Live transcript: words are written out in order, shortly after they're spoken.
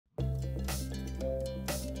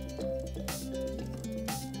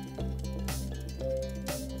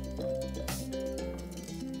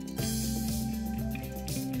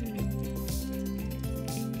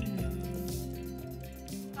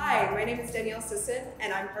my name is Danielle Sisson,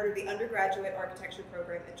 and I'm part of the undergraduate architecture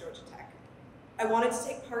program at Georgia Tech. I wanted to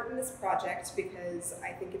take part in this project because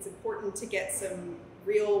I think it's important to get some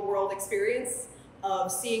real world experience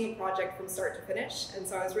of seeing a project from start to finish, and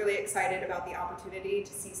so I was really excited about the opportunity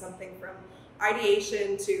to see something from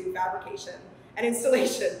ideation to fabrication and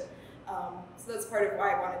installation. So that's part of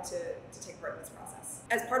why I wanted to take part in this process.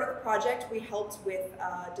 As part of the project, we helped with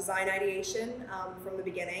design ideation from the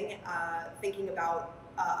beginning, thinking about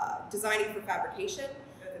designing for fabrication,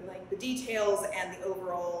 and like the details and the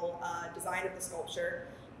overall design of the sculpture.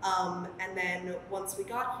 And then once we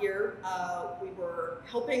got here, we were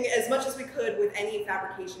helping as much as we could with any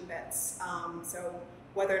fabrication bits. So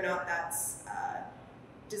whether or not that's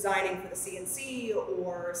designing for the CNC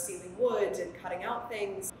or sealing wood and cutting out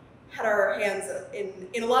things, had our hands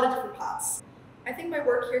in a lot of different pots. I think my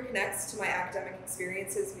work here connects to my academic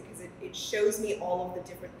experiences because it shows me all of the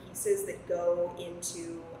different pieces that go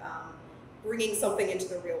into bringing something into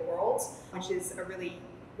the real world, which is a really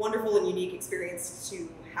wonderful and unique experience to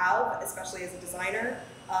have, especially as a designer.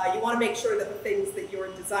 You want to make sure that the things that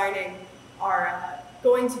you're designing are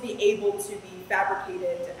going to be able to be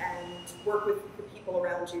fabricated and work with the people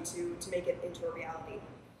around you to make it into a reality.